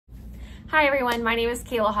Hi everyone, my name is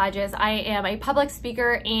Kayla Hodges. I am a public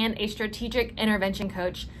speaker and a strategic intervention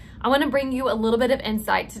coach. I want to bring you a little bit of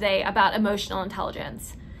insight today about emotional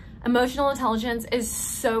intelligence. Emotional intelligence is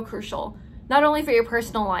so crucial, not only for your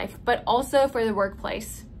personal life, but also for the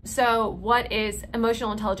workplace. So what is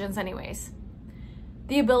emotional intelligence anyways?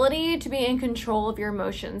 The ability to be in control of your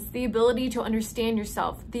emotions, the ability to understand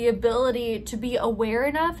yourself, the ability to be aware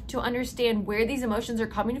enough to understand where these emotions are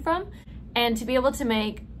coming from, and to be able to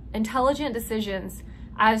make intelligent decisions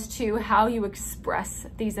as to how you express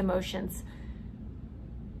these emotions.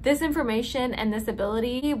 This information and this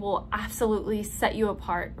ability will absolutely set you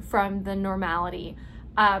apart from the normality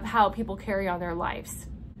of how people carry on their lives.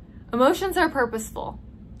 Emotions are purposeful.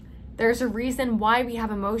 There's a reason why we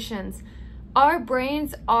have emotions. Our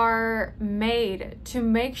brains are made to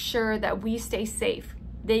make sure that we stay safe.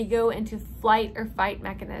 They go into flight or fight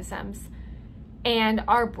mechanisms. And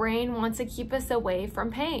our brain wants to keep us away from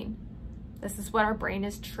pain. This is what our brain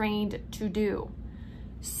is trained to do.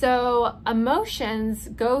 So emotions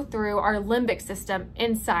go through our limbic system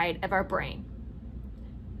inside of our brain.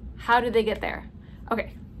 How do they get there?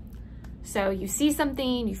 Okay, so you see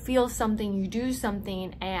something, you feel something, you do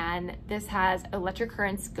something, and this has electric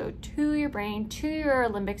currents go to your brain, to your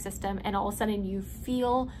limbic system, and all of a sudden you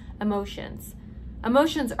feel emotions.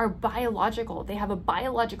 Emotions are biological. They have a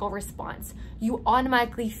biological response. You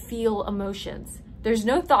automatically feel emotions. There's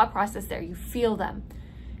no thought process there. You feel them.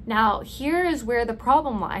 Now, here is where the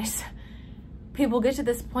problem lies. People get to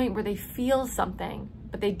this point where they feel something,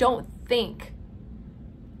 but they don't think,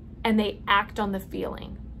 and they act on the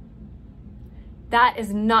feeling. That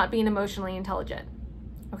is not being emotionally intelligent,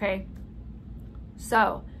 okay?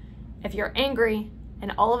 So, if you're angry,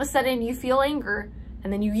 and all of a sudden you feel anger,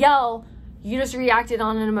 and then you yell, you just reacted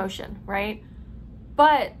on an emotion, right?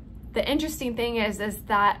 But the interesting thing is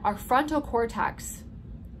that our frontal cortex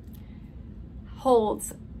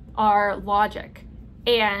holds our logic.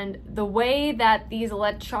 And the way that these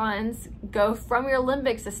electrons go from your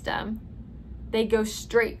limbic system, they go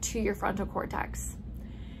straight to your frontal cortex.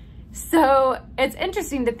 So it's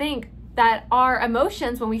interesting to think that our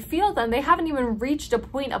emotions, when we feel them, they haven't even reached a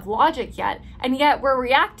point of logic yet, and yet we're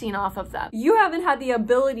reacting off of them. You haven't had the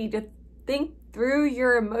ability to think through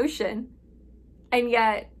your emotion, and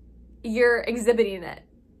yet you're exhibiting it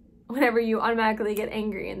whenever you automatically get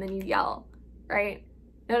angry and then you yell, right?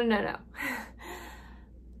 No.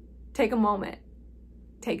 Take a moment.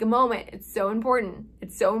 Take a moment. It's so important.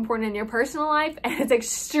 It's so important in your personal life, and it's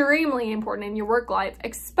extremely important in your work life,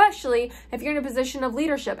 especially if you're in a position of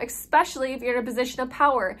leadership, especially if you're in a position of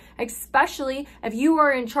power, especially if you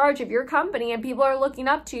are in charge of your company and people are looking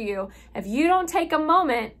up to you. If you don't take a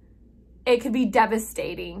moment, it could be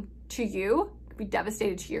devastating to you. It could be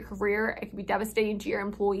devastating to your career. It could be devastating to your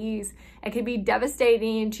employees. It could be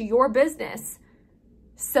devastating to your business.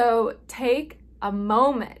 So take a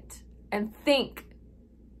moment and think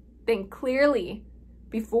clearly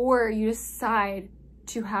before you decide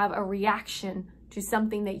to have a reaction to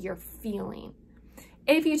something that you're feeling.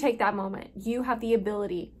 If you take that moment, you have the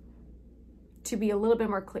ability to be a little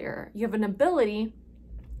bit more clear. You have an ability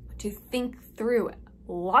to think through it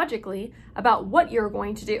logically about what you're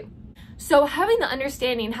going to do. So having the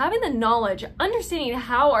understanding, having the knowledge, understanding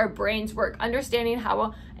how our brains work, understanding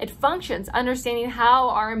how it functions, understanding how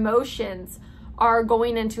our emotions are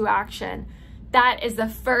going into action, that is the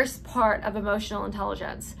first part of emotional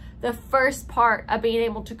intelligence. The first part of being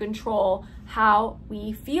able to control how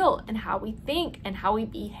we feel and how we think and how we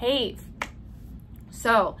behave.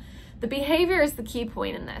 So the behavior is the key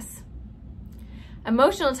point in this.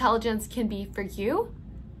 Emotional intelligence can be for you,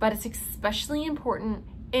 but it's especially important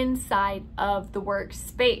inside of the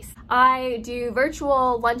workspace. I do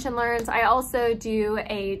virtual lunch and learns. I also do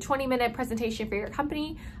a 20-minute presentation for your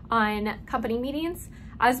company on company meetings,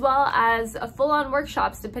 as well as a full-on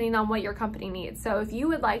workshops depending on what your company needs. So if you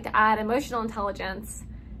would like to add emotional intelligence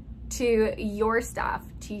to your staff,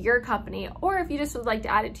 to your company, or if you just would like to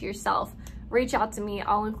add it to yourself, reach out to me.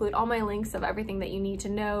 I'll include all my links of everything that you need to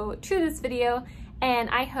know to this video.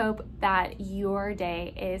 And I hope that your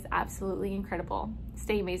day is absolutely incredible.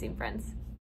 Stay amazing, friends.